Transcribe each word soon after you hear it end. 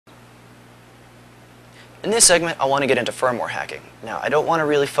In this segment, I want to get into firmware hacking. Now, I don't want to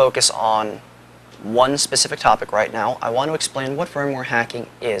really focus on one specific topic right now. I want to explain what firmware hacking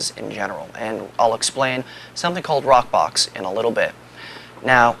is in general, and I'll explain something called Rockbox in a little bit.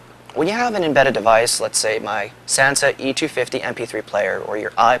 Now, when you have an embedded device, let's say my Sansa E250 MP3 player, or your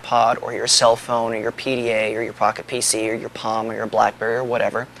iPod, or your cell phone, or your PDA, or your Pocket PC, or your Palm, or your BlackBerry, or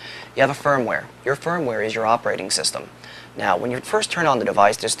whatever, you have a firmware. Your firmware is your operating system. Now, when you first turn on the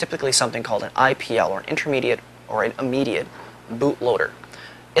device, there's typically something called an IPL, or an intermediate, or an immediate bootloader.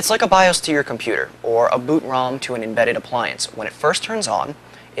 It's like a BIOS to your computer, or a boot ROM to an embedded appliance. When it first turns on,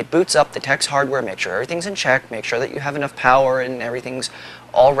 it boots up the tech's hardware, make sure everything's in check, make sure that you have enough power and everything's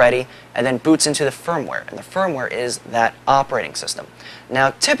all ready, and then boots into the firmware. And the firmware is that operating system.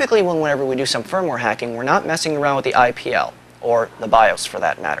 Now, typically whenever we do some firmware hacking, we're not messing around with the IPL, or the BIOS for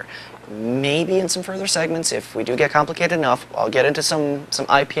that matter. Maybe in some further segments, if we do get complicated enough, I'll get into some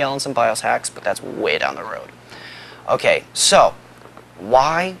IPL and some BIOS hacks, but that's way down the road. Okay, so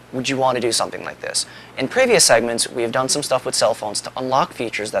why would you want to do something like this? In previous segments, we've done some stuff with cell phones to unlock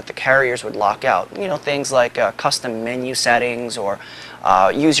features that the carriers would lock out. You know, things like custom menu settings, or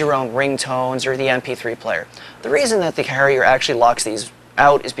use your own ringtones, or the MP3 player. The reason that the carrier actually locks these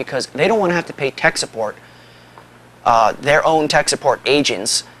out is because they don't want to have to pay tech support, their own tech support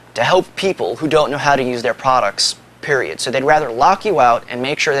agents, to help people who don't know how to use their products, period. So they'd rather lock you out and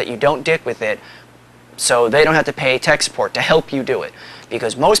make sure that you don't dick with it, so they don't have to pay tech support to help you do it.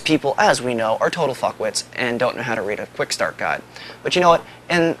 Because most people, as we know, are total fuckwits and don't know how to read a quick start guide. But you know what?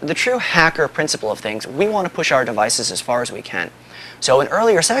 In the true hacker principle of things, we want to push our devices as far as we can. So in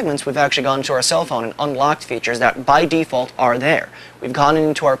earlier segments, we've actually gone to our cell phone and unlocked features that by default are there. We've gone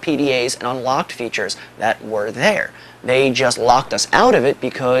into our PDAs and unlocked features that were there. They just locked us out of it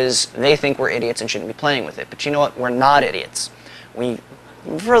because they think we're idiots and shouldn't be playing with it. But you know what? We're not idiots. We,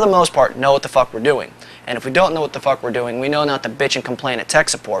 for the most part, know what the fuck we're doing. And if we don't know what the fuck we're doing, we know not to bitch and complain at tech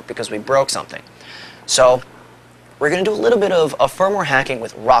support because we broke something. So we're going to do a little bit of firmware hacking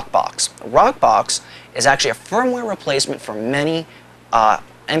with Rockbox. Rockbox is actually a firmware replacement for many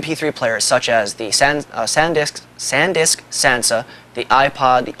MP3 players, such as the SanDisk Sansa, the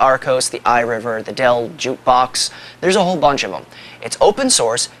iPod, the Archos, the iRiver, the Dell Jukebox. There's a whole bunch of them. It's open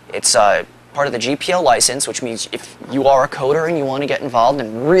source. It's part of the GPL license, which means if you are a coder and you want to get involved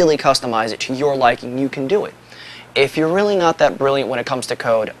and really customize it to your liking, you can do it. If you're really not that brilliant when it comes to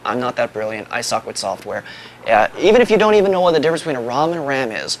code, I'm not that brilliant, I suck with software. Even if you don't even know what the difference between a ROM and a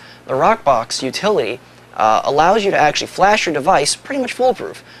RAM is, the Rockbox utility allows you to actually flash your device pretty much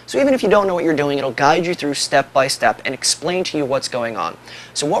foolproof. So even if you don't know what you're doing, it'll guide you through step by step and explain to you what's going on.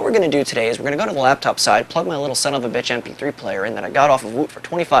 So what we're going to do today is we're going to go to the laptop side, plug my little son of a bitch MP3 player in that I got off of Woot for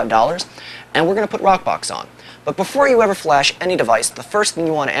 $25, and we're going to put Rockbox on. But before you ever flash any device, the first thing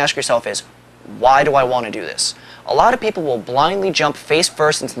you want to ask yourself is, why do I want to do this? A lot of people will blindly jump face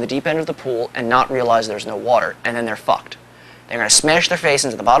first into the deep end of the pool and not realize there's no water, and then they're fucked. They're going to smash their face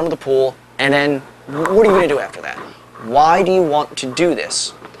into the bottom of the pool, and then what are you going to do after that? Why do you want to do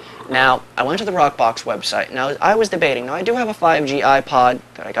this? Now, I went to the Rockbox website. Now, I was debating. Now, I do have a 5G iPod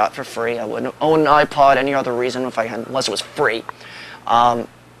that I got for free. I wouldn't own an iPod any other reason unless it was free. But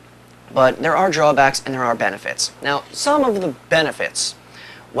there are drawbacks and there are benefits. Now, some of the benefits.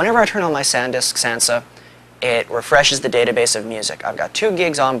 Whenever I turn on my SanDisk Sansa, it refreshes the database of music. I've got 2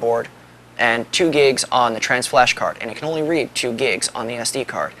 gigs on board and 2 gigs on the trans flash card, and it can only read 2 gigs on the SD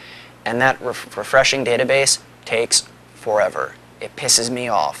card. And that refreshing database takes forever. It pisses me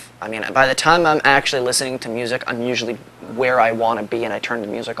off. I mean, by the time I'm actually listening to music, I'm usually where I want to be, and I turn the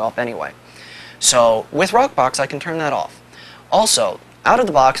music off anyway. So with Rockbox, I can turn that off. Also, out of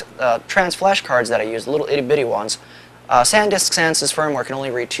the box, trans flash cards that I use, the little itty-bitty ones, SanDisk Sansa's firmware can only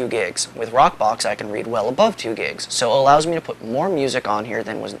read 2 gigs. With Rockbox, I can read well above 2 gigs, so it allows me to put more music on here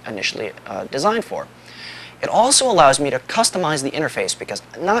than was initially designed for. It also allows me to customize the interface, because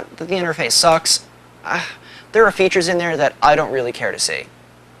not that the interface sucks, there are features in there that I don't really care to see.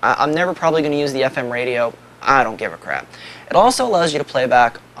 I'm never probably going to use the FM radio, I don't give a crap. It also allows you to play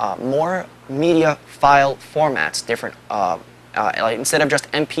back more media file formats, different like instead of just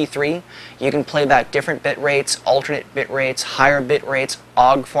MP3, you can play back different bit rates, alternate bit rates, higher bit rates,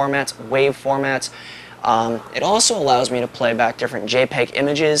 OGG formats, WAV formats. It also allows me to play back different JPEG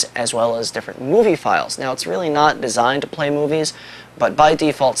images as well as different movie files. Now, it's really not designed to play movies, but by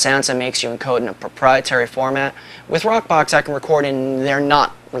default, Sansa makes you encode in a proprietary format. With Rockbox, I can record in their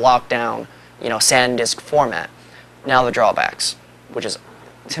not locked down, SanDisk format. Now the drawbacks, which is,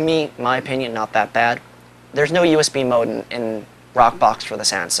 to me, my opinion, not that bad. There's no USB mode in Rockbox for the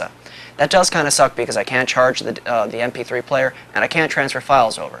Sansa. That does kind of suck because I can't charge the MP3 player and I can't transfer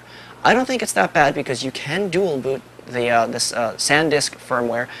files over. I don't think it's that bad because you can dual boot this SanDisk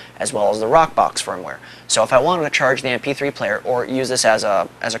firmware as well as the Rockbox firmware. So if I wanted to charge the MP3 player or use this as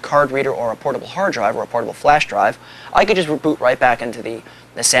a card reader or a portable hard drive or a portable flash drive, I could just boot right back into the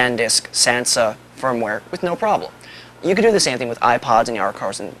SanDisk Sansa firmware with no problem. You could do the same thing with iPods and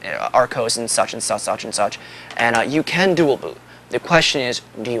Archos and such and such and such, and you can dual boot. The question is,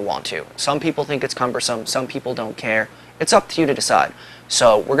 do you want to? Some people think it's cumbersome, some people don't care. It's up to you to decide.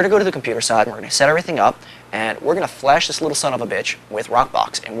 So we're going to go to the computer side, and we're going to set everything up, and we're going to flash this little son of a bitch with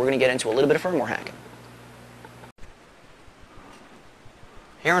Rockbox, and we're going to get into a little bit of firmware hacking.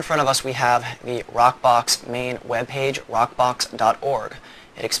 Here in front of us we have the Rockbox main webpage, rockbox.org.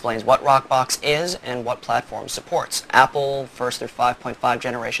 It explains what Rockbox is and what platform supports. Apple, 1st through 5.5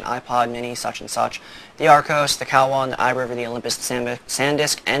 generation iPod mini, such and such. The Archos, the Cowan, the iRiver, the Olympus, the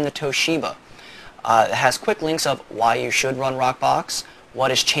SanDisk, and the Toshiba. It has quick links of why you should run Rockbox,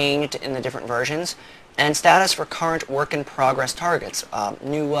 what has changed in the different versions, and status for current work-in-progress targets,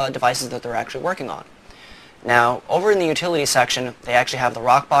 new devices that they're actually working on. Now, over in the utility section, they actually have the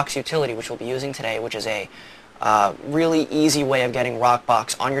Rockbox utility, which we'll be using today, which is a really easy way of getting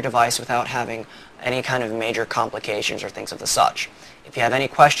Rockbox on your device without having any kind of major complications or things of the such. If you have any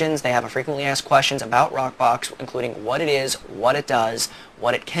questions, they have a frequently asked questions about Rockbox, including what it is, what it does,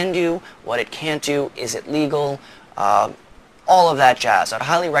 what it can do, what it can't do, is it legal, all of that jazz. I'd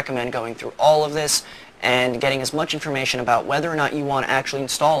highly recommend going through all of this and getting as much information about whether or not you want to actually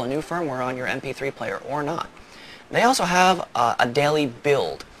install a new firmware on your MP3 player or not. They also have a daily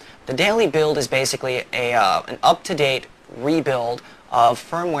build. The daily build is basically an up-to-date rebuild of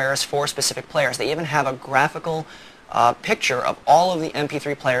firmwares for specific players. They even have a graphical picture of all of the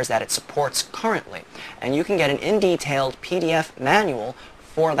MP3 players that it supports currently. And you can get an in-detailed PDF manual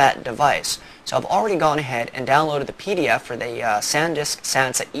for that device. So I've already gone ahead and downloaded the PDF for the SanDisk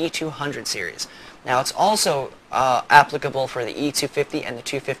Sansa E200 series. Now it's also applicable for the E250 and the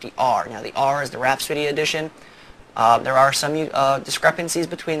 250R. Now the R is the Rhapsody edition. There are some discrepancies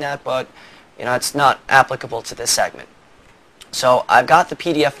between that, but it's not applicable to this segment. So I've got the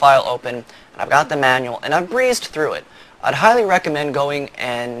PDF file open, and I've got the manual, and I've breezed through it. I'd highly recommend going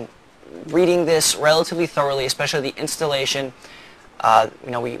and reading this relatively thoroughly, especially the installation.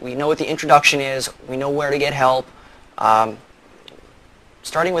 We know what the introduction is, we know where to get help.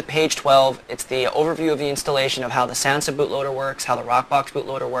 Starting with page 12, it's the overview of the installation of how the Sansa bootloader works, how the Rockbox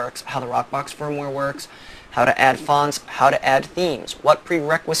bootloader works, how the Rockbox firmware works, how to add fonts, how to add themes, what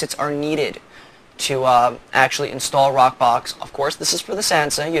prerequisites are needed to actually install Rockbox. Of course, this is for the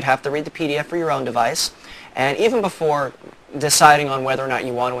Sansa. You'd have to read the PDF for your own device. And even before deciding on whether or not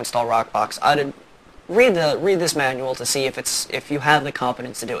you want to install Rockbox, I'd read this manual to see if you have the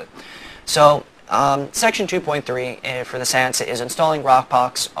competence to do it. So, Section 2.3 for the Sansa is installing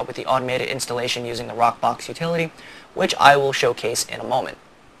Rockbox with the automated installation using the Rockbox utility, which I will showcase in a moment.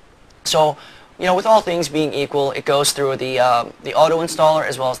 So, with all things being equal, it goes through the auto installer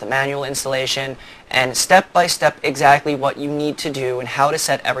as well as the manual installation, and step by step exactly what you need to do and how to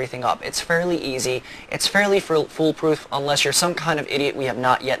set everything up. It's fairly easy. It's fairly foolproof unless you're some kind of idiot we have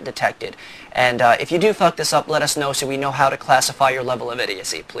not yet detected. And if you do fuck this up, let us know so we know how to classify your level of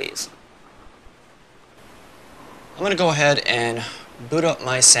idiocy, please. I'm going to go ahead and boot up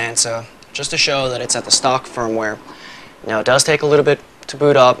my Sansa just to show that it's at the stock firmware. Now it does take a little bit to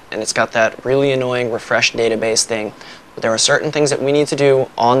boot up, and it's got that really annoying refresh database thing, but there are certain things that we need to do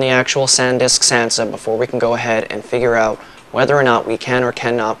on the actual SanDisk Sansa before we can go ahead and figure out whether or not we can or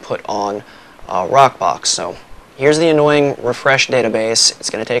cannot put on Rockbox. So here's the annoying refresh database. It's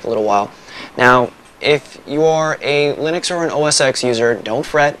going to take a little while. Now if you are a Linux or an OS X user, don't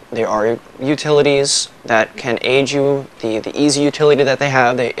fret. There are utilities that can aid you. The easy utility that they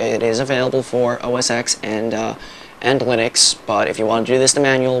have, it is available for OS X and Linux, but if you want to do this the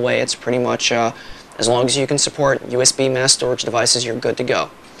manual way, it's pretty much, as long as you can support USB mass storage devices, you're good to go.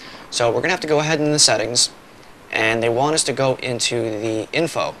 So we're going to have to go ahead in the settings, and they want us to go into the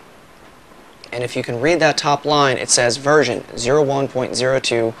info. And if you can read that top line, it says version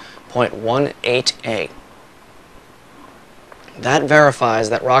 01.02.18a. That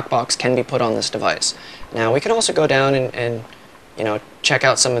verifies that Rockbox can be put on this device. Now we can also go down and check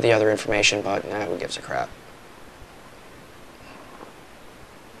out some of the other information, but who gives a crap.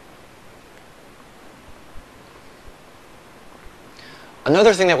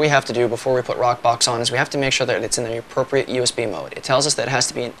 Another thing that we have to do before we put Rockbox on is we have to make sure that it's in the appropriate USB mode. It tells us that it has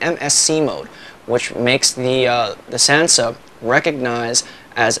to be in MSC mode, which makes the Sansa recognize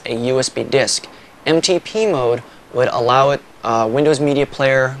as a USB disk. MTP mode would allow it, Windows Media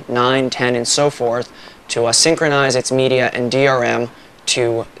Player 9, 10, and so forth, to synchronize its media and DRM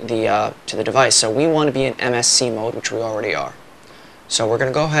to the device. So we want to be in MSC mode, which we already are. So we're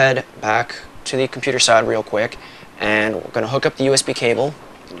going to go ahead back to the computer side real quick, and we're going to hook up the USB cable.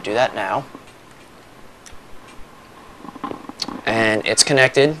 Do that now. And it's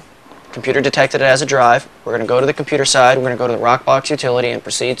connected. Computer detected it as a drive. We're going to go to the computer side. We're going to go to the Rockbox utility and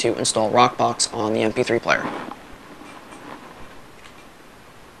proceed to install Rockbox on the MP3 player.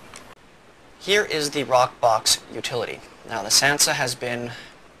 Here is the Rockbox utility. Now the Sansa has been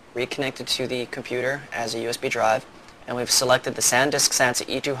reconnected to the computer as a USB drive, and we've selected the SanDisk Sansa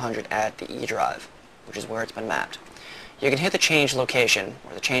E200 at the E drive, which is where it's been mapped. You can hit the change location,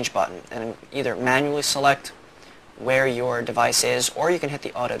 or the change button, and either manually select where your device is, or you can hit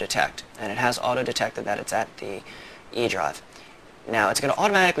the auto detect, and it has auto detected that it's at the E drive. Now it's going to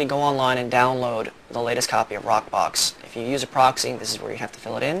automatically go online and download the latest copy of Rockbox. If you use a proxy, this is where you have to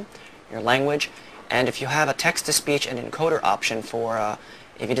fill it in, your language, and if you have a text-to-speech and encoder option for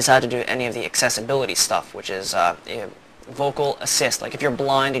if you decide to do any of the accessibility stuff, which is vocal assist, like if you're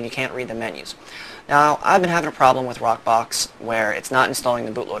blind and you can't read the menus. Now I've been having a problem with Rockbox where it's not installing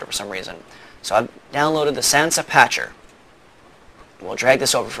the bootloader for some reason. So I've downloaded the Sansa patcher. We'll drag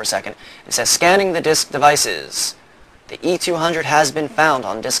this over for a second. It says scanning the disk devices. The E200 has been found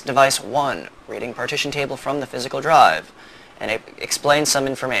on disk device 1, reading partition table from the physical drive. And it explains some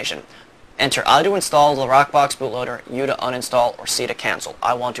information. Enter I to install the Rockbox bootloader, U to uninstall, or C to cancel.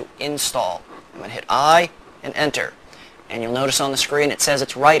 I want to install. I'm going to hit I and enter. And you'll notice on the screen it says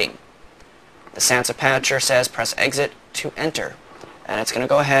it's writing. The Sansa patcher says press exit to enter. And it's going to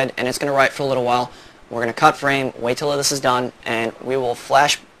go ahead and it's going to write for a little while. We're going to cut frame, wait till this is done, and we will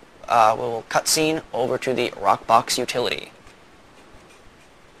cut scene over to the Rockbox utility.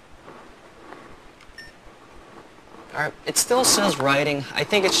 Alright, it still says writing. I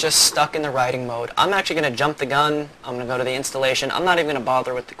think it's just stuck in the writing mode. I'm actually going to jump the gun. I'm going to go to the installation. I'm not even going to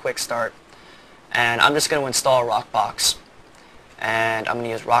bother with the quick start. And I'm just going to install Rockbox. And I'm going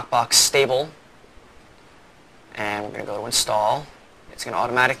to use Rockbox Stable. And we're going to go to install. It's going to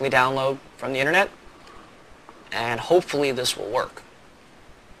automatically download from the internet, and hopefully this will work.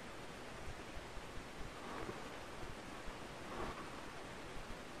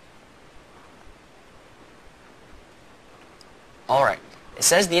 Alright, it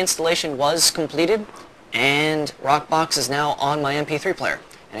says the installation was completed, and Rockbox is now on my MP3 player.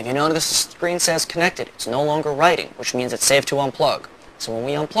 And if you notice, the screen says connected. It's no longer writing, which means it's safe to unplug. So when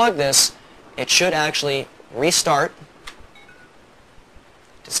we unplug this, it should actually restart.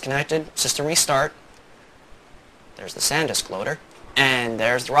 Disconnected, system restart. There's the SanDisk loader, and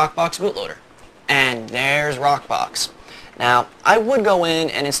there's the Rockbox bootloader, and there's Rockbox. Now, I would go in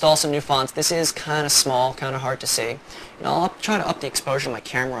and install some new fonts. This is kind of small, kind of hard to see. And I'll try to up the exposure of my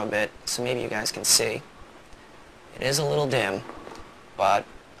camera a bit, so maybe you guys can see. It is a little dim, but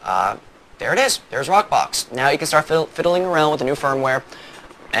there it is. There's Rockbox. Now you can start fiddling around with the new firmware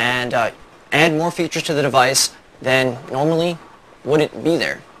and add more features to the device than normally wouldn't be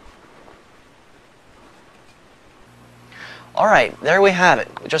there. Alright, there we have it.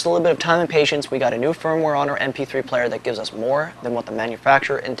 With just a little bit of time and patience, we got a new firmware on our MP3 player that gives us more than what the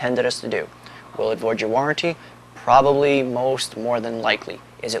manufacturer intended us to do. Will it void your warranty? Probably, more than likely.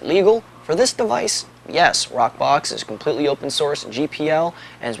 Is it legal? For this device, yes. Rockbox is completely open source, GPL,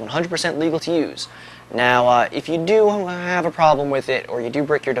 and is 100% legal to use. Now, if you do have a problem with it, or you do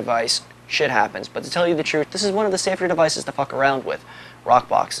break your device, shit happens. But to tell you the truth, this is one of the safer devices to fuck around with.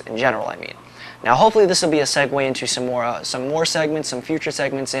 Rockbox, in general, I mean. Now, hopefully this will be a segue into some more segments, some future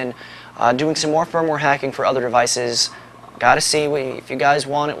segments in doing some more firmware hacking for other devices. Gotta see, if you guys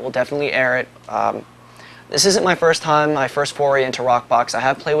want it, we'll definitely air it. This isn't my first time, my first foray into Rockbox. I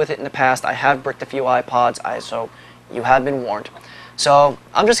have played with it in the past. I have bricked a few iPods, so you have been warned. So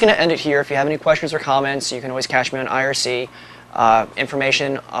I'm just going to end it here. If you have any questions or comments, you can always catch me on IRC.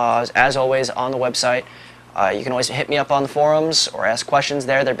 Information, as always, on the website. You can always hit me up on the forums or ask questions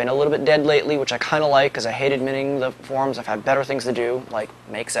there. They've been a little bit dead lately, which I kind of like because I hate admitting the forums. I've had better things to do, like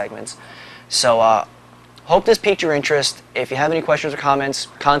make segments. So hope this piqued your interest. If you have any questions or comments,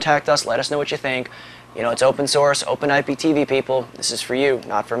 contact us. Let us know what you think. You know, it's open source, open IPTV, people. This is for you,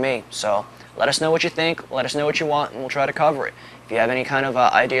 not for me. So let us know what you think. Let us know what you want, and we'll try to cover it. If you have any kind of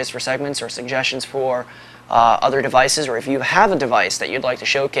ideas for segments or suggestions for other devices, or if you have a device that you'd like to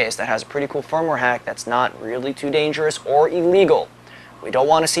showcase that has a pretty cool firmware hack that's not really too dangerous or illegal. We don't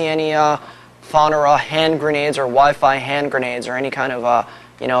want to see any Fauna hand grenades or Wi-Fi hand grenades or any kind of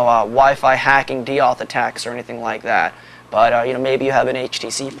Wi-Fi hacking deauth attacks or anything like that. But maybe you have an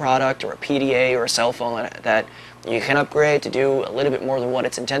HTC product or a PDA or a cell phone that you can upgrade to do a little bit more than what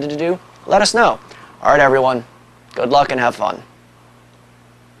it's intended to do, let us know. Alright everyone, good luck and have fun.